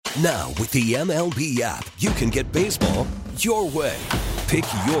Now, with the MLB app, you can get baseball your way. Pick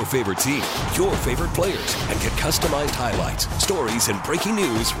your favorite team, your favorite players, and get customized highlights, stories, and breaking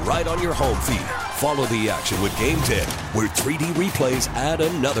news right on your home feed. Follow the action with Game 10, where 3D replays add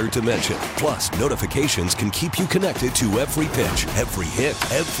another dimension. Plus, notifications can keep you connected to every pitch, every hit,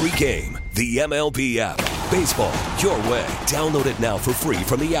 every game. The MLB app. Baseball your way. Download it now for free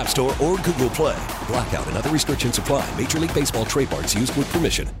from the App Store or Google Play. Blackout and other restrictions apply. Major League Baseball trademarks used with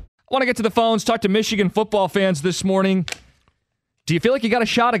permission. I want to get to the phones, talk to Michigan football fans this morning. Do you feel like you got a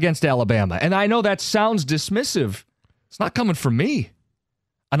shot against Alabama? And I know that sounds dismissive. It's not coming from me.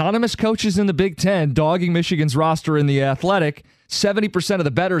 Anonymous coaches in the Big Ten dogging Michigan's roster in the Athletic. 70% of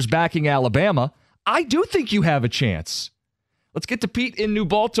the bettors backing Alabama. I do think you have a chance. Let's get to Pete in New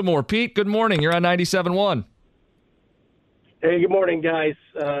Baltimore. Pete, good morning. You're on 97.1. Hey, good morning, guys.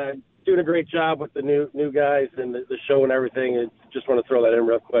 Doing a great job with the new guys and the show and everything. And just want to throw that in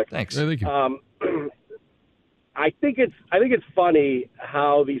real quick. Thanks. Yeah, thank you. I think it's funny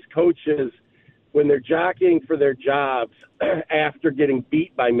how these coaches, when they're jockeying for their jobs after getting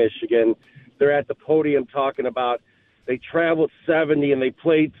beat by Michigan, they're at the podium talking about they traveled 70 and they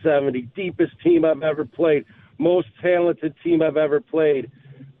played 70, deepest team I've ever played, most talented team I've ever played.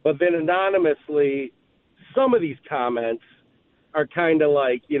 But then anonymously, some of these comments are kind of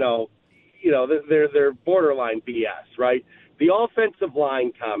like, they're borderline BS, right? The offensive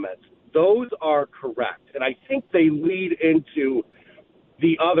line comments, those are correct. And I think they lead into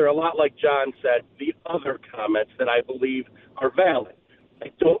the other, a lot like John said, the other comments that I believe are valid.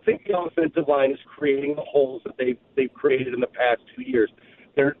 I don't think the offensive line is creating the holes that they've created in the past 2 years.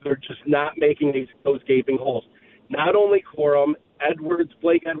 They're just not making those gaping holes. Not only Corum,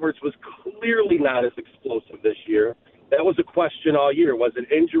 Blake Edwards was clearly not as explosive this year. That was a question all year. Was it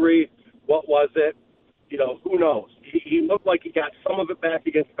injury? What was it? Who knows? He looked like he got some of it back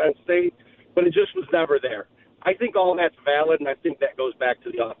against Penn State, but it just was never there. I think all that's valid, and I think that goes back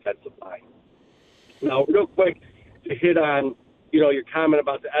to the offensive line. Now, real quick, to hit on, your comment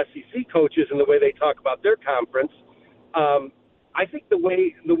about the SEC coaches and the way they talk about their conference, I think the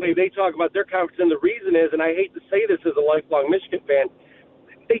way they talk about their conference, and the reason is, and I hate to say this as a lifelong Michigan fan,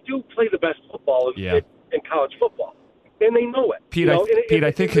 they do play the best football in college football, and they know it. Pete,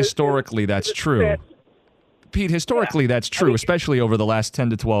 I think historically that's true. Pete, historically that's true, especially over the last 10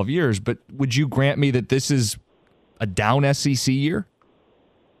 to 12 years. But would you grant me that this is a down SEC year?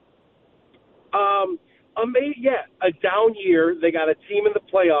 A down year. They got a team in the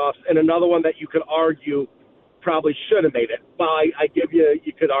playoffs and another one that you could argue probably should have made it. Well, I give you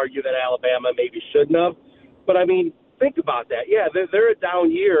could argue that Alabama maybe shouldn't have. But, think about that. Yeah, they're a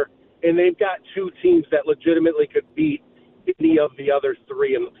down year, and they've got two teams that legitimately could beat any of the other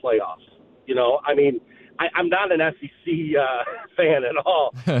three in the playoffs. I'm not an SEC fan at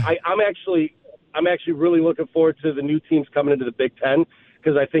all. I'm actually really looking forward to the new teams coming into the Big Ten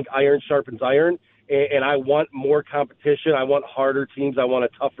because I think iron sharpens iron, and I want more competition. I want harder teams. I want a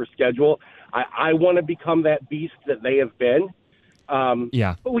tougher schedule. I want to become that beast that they have been.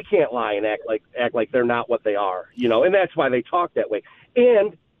 But we can't lie and act like they're not what they are, and that's why they talk that way.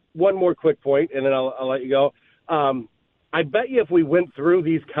 And one more quick point, and then I'll let you go. I bet you if we went through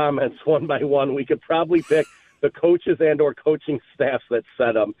these comments one by one, we could probably pick the coaches and or coaching staffs that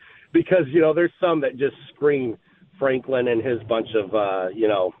said them because, there's some that just scream Franklin and his bunch of,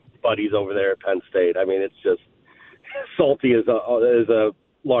 buddies over there at Penn State. It's just salty as a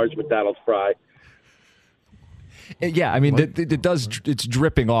large McDonald's fry. Yeah, it's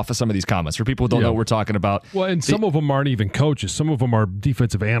dripping off of some of these comments for people who don't know what we're talking about. Well, and some of them aren't even coaches. Some of them are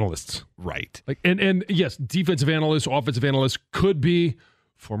defensive analysts. Right. And yes, defensive analysts, offensive analysts could be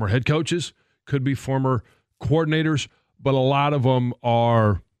former head coaches, could be former coordinators, but a lot of them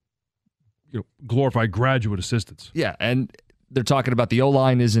are glorified graduate assistants. Yeah, and they're talking about the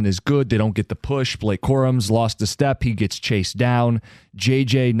O-line isn't as good. They don't get the push. Blake Corum's lost a step. He gets chased down.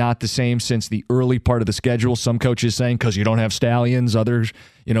 JJ, not the same since the early part of the schedule. Some coaches saying because you don't have Stallions. Others,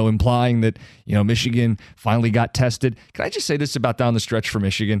 implying that, Michigan finally got tested. Can I just say this about down the stretch for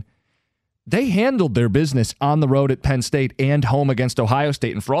Michigan? They handled their business on the road at Penn State and home against Ohio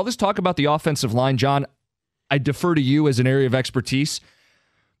State. And for all this talk about the offensive line, John, I defer to you as an area of expertise.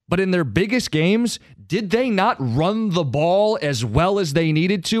 But in their biggest games, did they not run the ball as well as they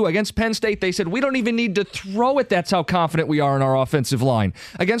needed to? Against Penn State, they said, we don't even need to throw it. That's how confident we are in our offensive line.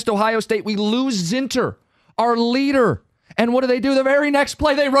 Against Ohio State, we lose Zinter, our leader. And what do? The very next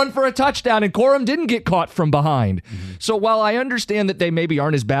play, they run for a touchdown, and Corum didn't get caught from behind. Mm-hmm. So while I understand that they maybe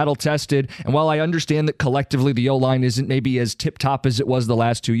aren't as battle-tested, and while I understand that collectively the O-line isn't maybe as tip-top as it was the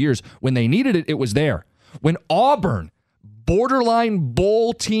last 2 years, when they needed it, it was there. When Auburn borderline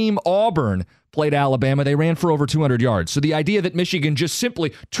bowl team Auburn played Alabama. They ran for over 200 yards. So the idea that Michigan just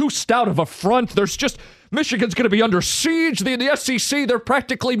simply too stout of a front, Michigan's going to be under siege. The SEC, they're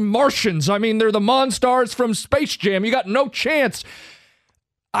practically Martians. I mean, they're the Monstars from Space Jam. You got no chance.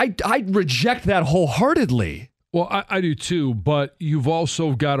 I reject that wholeheartedly. Well, I do too, but you've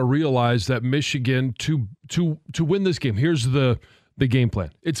also got to realize that Michigan, to win this game, here's the game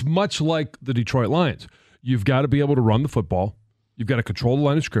plan. It's much like the Detroit Lions. You've got to be able to run the football. You've got to control the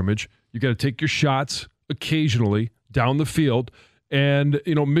line of scrimmage. You've got to take your shots occasionally down the field. And,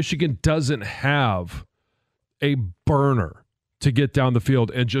 Michigan doesn't have a burner to get down the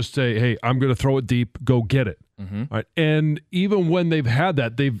field and just say, hey, I'm going to throw it deep, go get it. Mm-hmm. All right. And even when they've had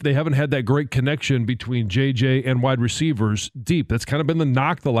that, they haven't had that great connection between JJ and wide receivers deep. That's kind of been the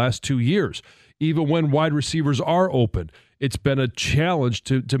knock the last 2 years. Even when wide receivers are open, it's been a challenge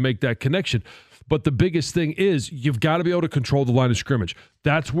to make that connection. But the biggest thing is you've got to be able to control the line of scrimmage.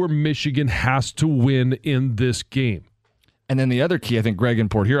 That's where Michigan has to win in this game. And then the other key, I think Greg in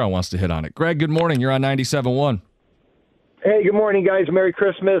Port Huron wants to hit on it. Greg, good morning. You're on 97.1. Hey, good morning, guys. Merry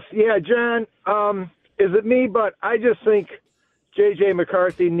Christmas. Yeah, John, is it me? But I just think J.J.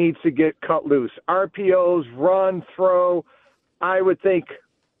 McCarthy needs to get cut loose. RPOs, run, throw. I would think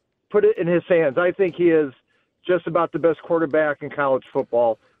put it in his hands. I think he is just about the best quarterback in college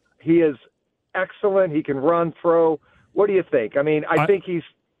football. He is excellent. He can run, throw. What do you think? I mean, I think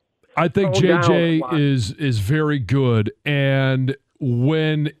JJ is very good, and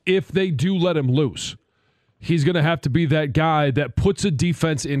if they do let him loose, he's going to have to be that guy that puts a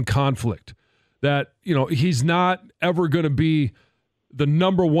defense in conflict. That, he's not ever going to be the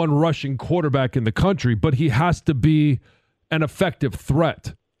number one rushing quarterback in the country, but he has to be an effective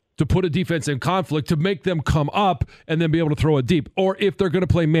threat to put a defense in conflict, to make them come up and then be able to throw it deep. Or if they're going to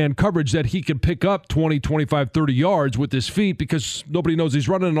play man coverage, that he can pick up 20, 25, 30 yards with his feet because nobody knows he's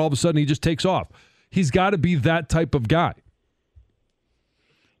running and all of a sudden he just takes off. He's got to be that type of guy.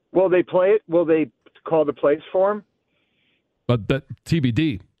 Will they play it? Will they call the plays for him? But that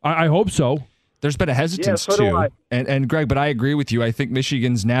TBD. I hope so. There's been a hesitance too. And Greg, but I agree with you. I think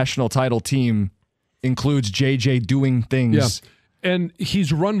Michigan's national title team includes JJ doing things. Yeah. And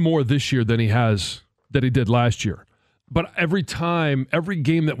he's run more this year than he did last year. But every game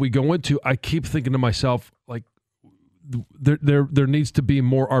that we go into, I keep thinking to myself, like, there needs to be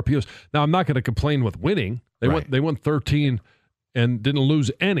more RPOs. Now, I'm not going to complain with winning. They won 13 and didn't lose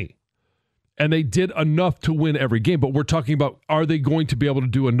any. And they did enough to win every game. But we're talking about, are they going to be able to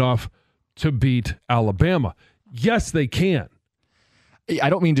do enough to beat Alabama? Yes, they can. I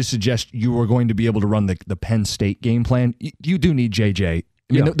don't mean to suggest you are going to be able to run the Penn State game plan. You do need JJ.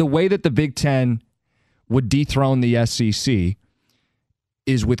 I mean, the way that the Big Ten would dethrone the SEC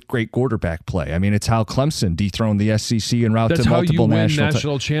is with great quarterback play. I mean, it's how Clemson dethroned the SEC en route to multiple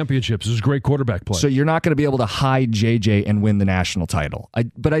national championships. Is great quarterback play. So you're not going to be able to hide JJ and win the national title.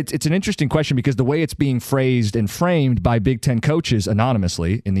 But it's an interesting question because the way it's being phrased and framed by Big Ten coaches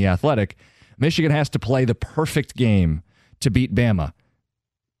anonymously in The Athletic, Michigan has to play the perfect game to beat Bama.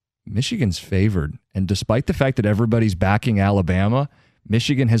 Michigan's favored, and despite the fact that everybody's backing Alabama,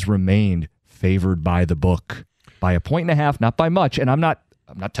 Michigan has remained favored by the book by 1.5, not by much. And I'm not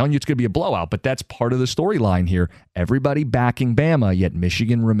telling you it's going to be a blowout, but that's part of the storyline here. Everybody backing Bama, yet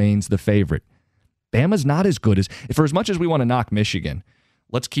Michigan remains the favorite. Bama's not as good for as much as we want to knock Michigan.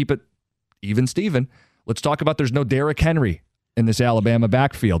 Let's keep it even, Steven. Let's talk about there's no Derrick Henry in this Alabama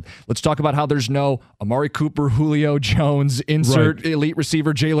backfield. Let's talk about how there's no Amari Cooper, Julio Jones, elite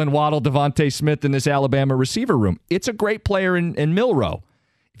receiver Jalen Waddle, Devontae Smith in this Alabama receiver room. It's a great player in Milroe.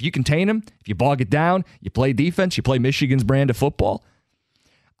 If you contain him, if you bog it down, you play defense, you play Michigan's brand of football.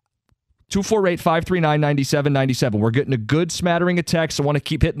 248-539-9797. We're getting a good smattering of texts. I want to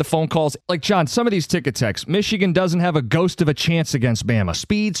keep hitting the phone calls. Like, John, some of these ticket texts, Michigan doesn't have a ghost of a chance against Bama.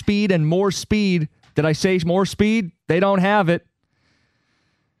 Speed, and more speed. Did I say more speed? They don't have it.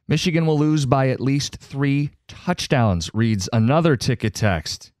 Michigan will lose by at least 3 touchdowns, reads another ticket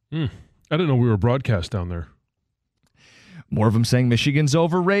text. I didn't know we were broadcast down there. More of them saying Michigan's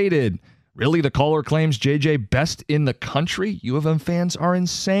overrated. Really, the caller claims JJ best in the country? U of M fans are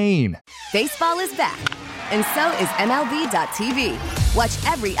insane. Baseball is back, and so is MLB.tv. Watch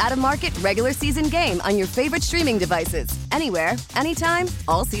every out-of-market regular season game on your favorite streaming devices. Anywhere, anytime,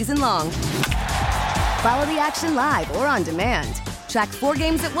 all season long. Follow the action live or on demand. Track 4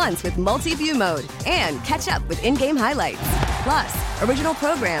 games at once with multi-view mode and catch up with in-game highlights. Plus, original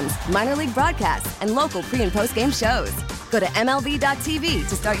programs, minor league broadcasts, and local pre- and post-game shows. Go to MLB.tv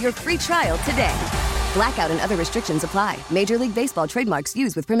to start your free trial today. Blackout and other restrictions apply. Major League Baseball trademarks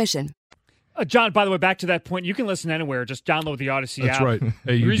used with permission. John, by the way, back to that point, you can listen anywhere. Just download the Odyssey app. That's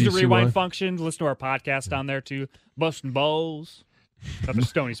right. Use the rewind function. Listen to our podcast on there, too. Bustin' Bowls. That's a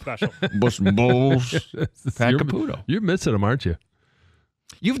Stoney special. Bustin' Bowls. Pat Caputo. You're missing them, aren't you?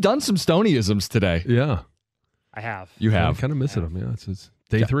 You've done some Stoneyisms today. Yeah. I have. You have. I'm kind of missing them. Yeah, it's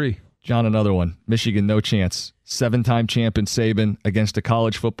day 3. John, another one. Michigan, no chance. 7-time champion Saban against a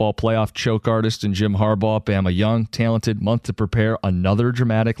college football playoff choke artist in Jim Harbaugh. Bama young, talented, month to prepare. Another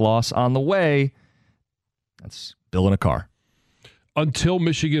dramatic loss on the way. That's Bill in a car. Until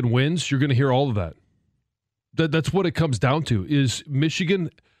Michigan wins, you're going to hear all of that. That's what it comes down to, is Michigan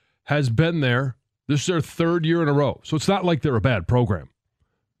has been there. This is their 3rd year in a row. So it's not like they're a bad program.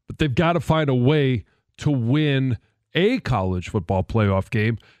 But they've got to find a way to win a college football playoff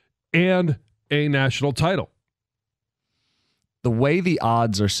game and a national title. The way the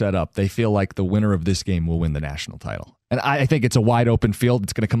odds are set up, they feel like the winner of this game will win the national title. And I think it's a wide open field.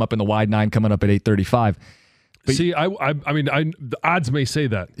 It's going to come up in the wide 9 coming up at 8:35. But see, I mean, the odds may say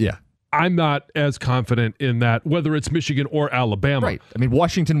that. Yeah. I'm not as confident in that, whether it's Michigan or Alabama. Right. I mean,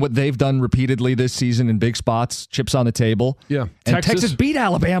 Washington, what they've done repeatedly this season in big spots, chips on the table. Yeah. And Texas beat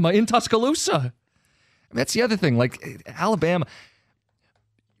Alabama in Tuscaloosa. I mean, that's the other thing. Like, Alabama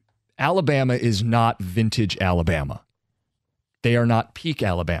is not vintage Alabama. They are not peak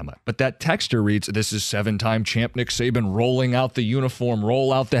Alabama. But that texter reads, this is 7-time champ Nick Saban rolling out the uniform,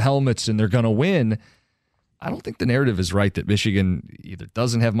 roll out the helmets, and they're going to win. I don't think the narrative is right that Michigan either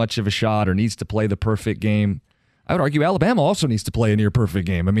doesn't have much of a shot or needs to play the perfect game. I would argue Alabama also needs to play a near-perfect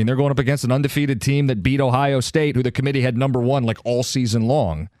game. I mean, they're going up against an undefeated team that beat Ohio State, who the committee had number 1 like all season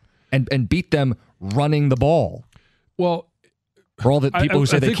long, and beat them running the ball. Well, for all the people who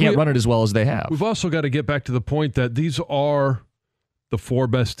say they can't run it as well as they have. We've also got to get back to the point that these are the 4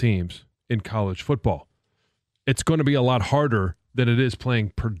 best teams in college football. It's going to be a lot harder than it is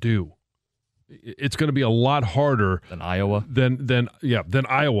playing Purdue. It's going to be a lot harder than Iowa. Than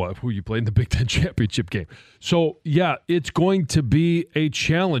Iowa, who you played in the Big Ten championship game. So, yeah, it's going to be a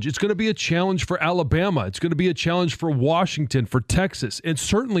challenge. It's going to be a challenge for Alabama. It's going to be a challenge for Washington, for Texas, and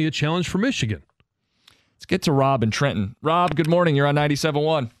certainly a challenge for Michigan. Let's get to Rob in Trenton. Rob, good morning. You're on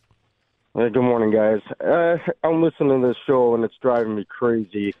 97.1. Hey, good morning, guys. I'm listening to this show, and it's driving me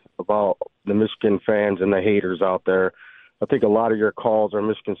crazy about the Michigan fans and the haters out there. I think a lot of your calls are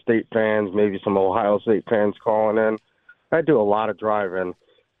Michigan State fans, maybe some Ohio State fans calling in. I do a lot of driving,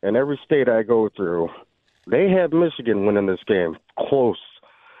 and every state I go through, they have Michigan winning this game. Close.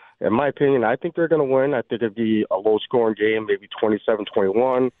 In my opinion, I think they're going to win. I think it'd be a low-scoring game, maybe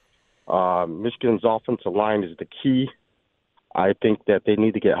 27-21. Michigan's offensive line is the key. I think that they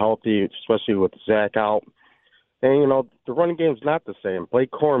need to get healthy, especially with Zach out. And, the running game's not the same. Blake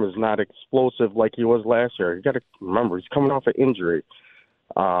Corum is not explosive like he was last year. You got to remember, he's coming off an injury.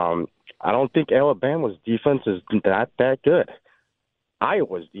 I don't think Alabama's defense is not that good.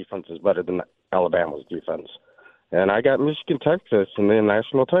 Iowa's defense is better than Alabama's defense. And I got Michigan, Texas in the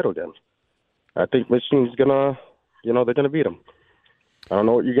national title game. I think Michigan's going to, they're going to beat them. I don't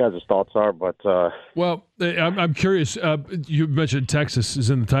know what you guys' thoughts are, but well, I'm curious. You mentioned Texas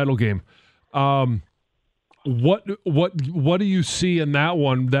is in the title game. What do you see in that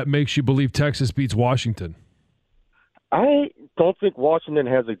one that makes you believe Texas beats Washington? I don't think Washington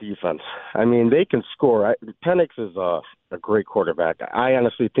has a defense. I mean, they can score. Penix is a great quarterback. I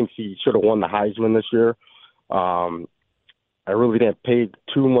honestly think he should have won the Heisman this year. I really didn't pay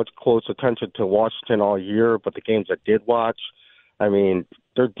too much close attention to Washington all year, but the games I did watch, I mean,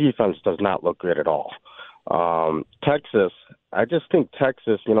 their defense does not look good at all. Texas, I just think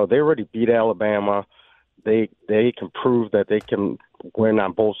Texas, they already beat Alabama. They can prove that they can win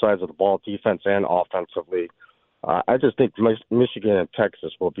on both sides of the ball, defense and offensively. I just think Michigan and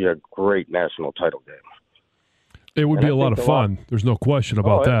Texas will be a great national title game. It would be a lot of fun. There's no question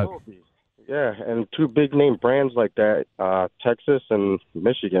about that. Will be. Yeah, and 2 big-name brands like that, Texas and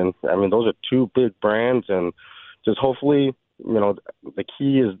Michigan, I mean, those are 2 big brands, and just hopefully, the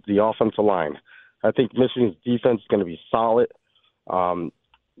key is the offensive line. I think Michigan's defense is going to be solid.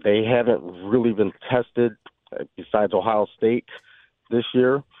 They haven't really been tested besides Ohio State this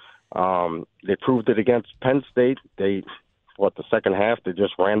year. They proved it against Penn State. The second half, they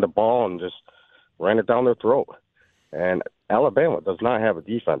just ran the ball and just ran it down their throat. And Alabama does not have a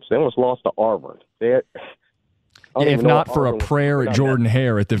defense. They almost lost to Auburn. If not for a prayer at Jordan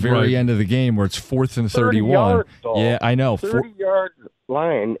Hare at the very end of the game where it's 4th and 31. Yards, yeah, I know. 30-yard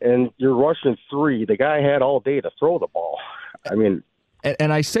line, and you're rushing 3. The guy had all day to throw the ball. I mean,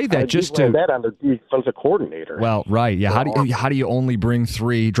 and I say that just to that on the defensive coordinator. Well, right, yeah. How do you only bring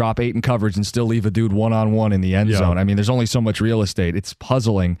 3, drop 8 in coverage, and still leave a dude one-on-one in the end zone? I mean, there's only so much real estate. It's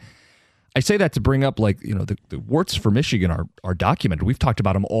puzzling. I say that to bring up, like, the warts for Michigan are documented. We've talked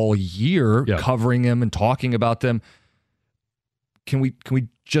about them all year, covering them and talking about them. Can we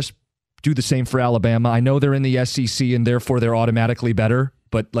just do the same for Alabama? I know they're in the SEC and therefore they're automatically better,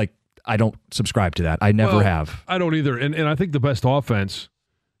 but like, I don't subscribe to that. I never have. I don't either. And I think the best offense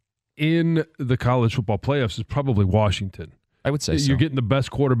in the college football playoffs is probably Washington. I would say so. You're getting the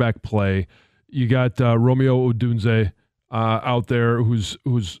best quarterback play. You got Romeo Odunze out there who's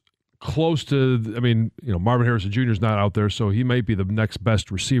close to, Marvin Harrison Jr. is not out there, so he might be the next best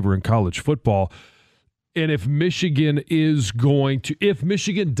receiver in college football. And if Michigan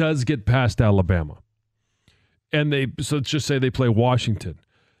does get past Alabama, so let's just say they play Washington,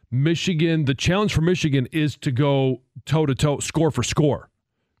 the challenge for Michigan is to go toe-to-toe, score for score.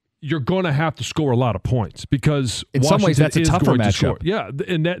 You're going to have to score a lot of points because in some ways that's a tougher matchup. Yeah,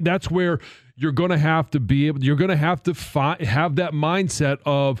 and that's where you're going to have to be able. You're going to have to have that mindset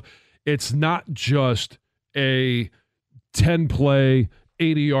of it's not just a 10-play,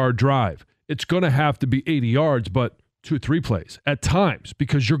 80-yard drive. It's going to have to be 80 yards, but 2-3 plays at times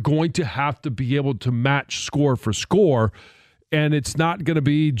because you're going to have to be able to match score for score, and it's not going to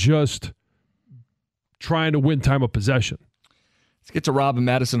be just trying to win time of possession. Let's get to Rob in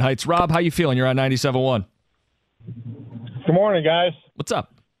Madison Heights. Rob, how you feeling? You're on 97.1. Good morning, guys. What's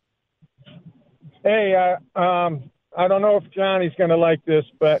up? Hey, I don't know if Johnny's going to like this,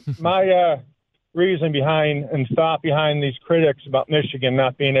 but my reason behind and thought behind these critics about Michigan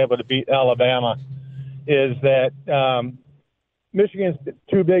not being able to beat Alabama is that Michigan's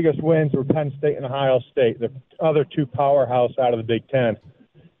two biggest wins were Penn State and Ohio State, the other two powerhouse out of the Big Ten.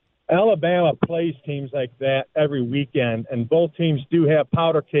 Alabama plays teams like that every weekend, and both teams do have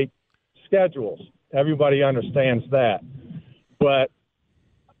powder cake schedules. Everybody understands that. But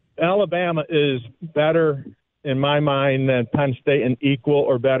Alabama is better, in my mind, than Penn State and equal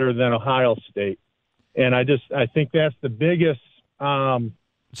or better than Ohio State. And I think that's the biggest.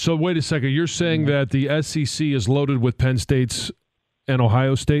 So wait a second. You're saying that the SEC is loaded with Penn States and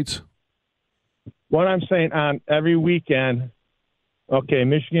Ohio States? What I'm saying, on every weekend, okay,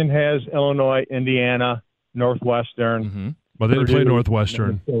 Michigan has Illinois, Indiana, Northwestern. Mm-hmm. But they didn't play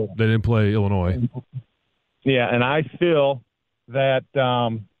Northwestern. They didn't play Illinois. Yeah, and I feel that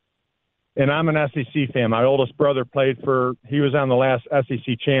and I'm an SEC fan. My oldest brother he was on the last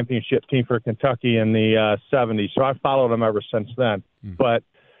SEC championship team for Kentucky in the 70s, so I followed him ever since then. But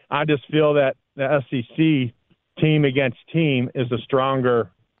I just feel that the SEC team against team is a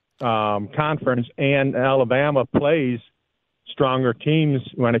stronger conference, and Alabama plays stronger teams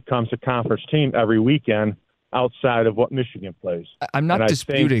when it comes to conference team every weekend outside of what Michigan plays. I'm not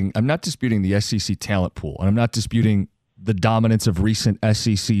disputing the SEC talent pool, and I'm not disputing the dominance of recent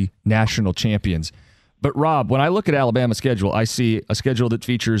SEC national champions. But Rob, when I look at Alabama's schedule, I see a schedule that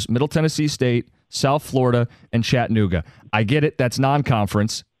features Middle Tennessee State, South Florida, and Chattanooga. I get it, that's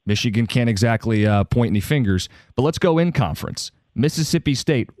non-conference. Michigan can't exactly point any fingers, but let's go in conference. Mississippi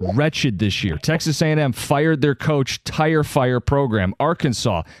State, wretched this year. Texas A&M fired their coach, tire fire program.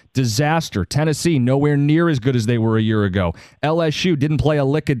 Arkansas, disaster. Tennessee, nowhere near as good as they were a year ago. LSU didn't play a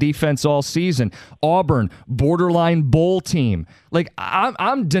lick of defense all season. Auburn, borderline bowl team. Like,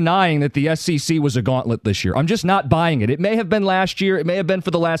 I'm denying that the SEC was a gauntlet this year. I'm just not buying it. It may have been last year. It may have been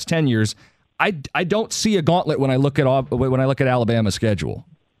for the last 10 years. I don't see a gauntlet when I look at Alabama's schedule.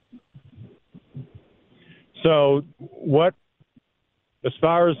 So what? As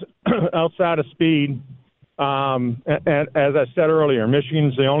far as outside of speed, and as I said earlier,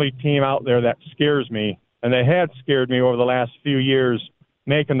 Michigan's the only team out there that scares me, and they had scared me over the last few years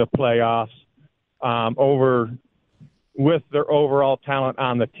making the playoffs with their overall talent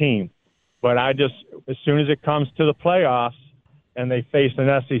on the team. But as soon as it comes to the playoffs and they face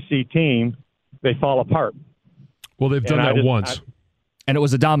an SEC team, they fall apart. Well, they've done that once. And it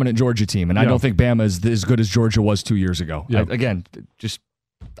was a dominant Georgia team, and I don't think Bama is as good as Georgia was 2 years ago. Yeah.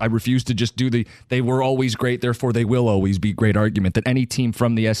 I refuse to just do they were always great, therefore they will always be great argument that any team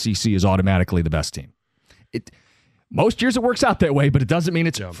from the SEC is automatically the best team. Most years it works out that way, but it doesn't mean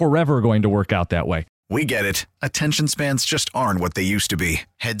it's forever going to work out that way. We get it. Attention spans just aren't what they used to be.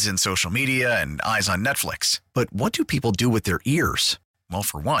 Heads in social media and eyes on Netflix. But what do people do with their ears? Well,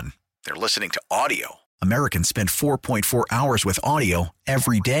 for one, they're listening to audio. Americans spend 4.4 hours with audio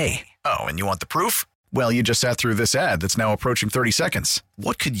every day. Oh, and you want the proof? Well, you just sat through this ad that's now approaching 30 seconds.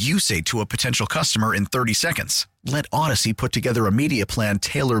 What could you say to a potential customer in 30 seconds? Let Odyssey put together a media plan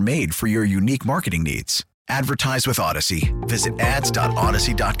tailor-made for your unique marketing needs. Advertise with Odyssey. Visit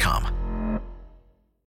ads.odyssey.com.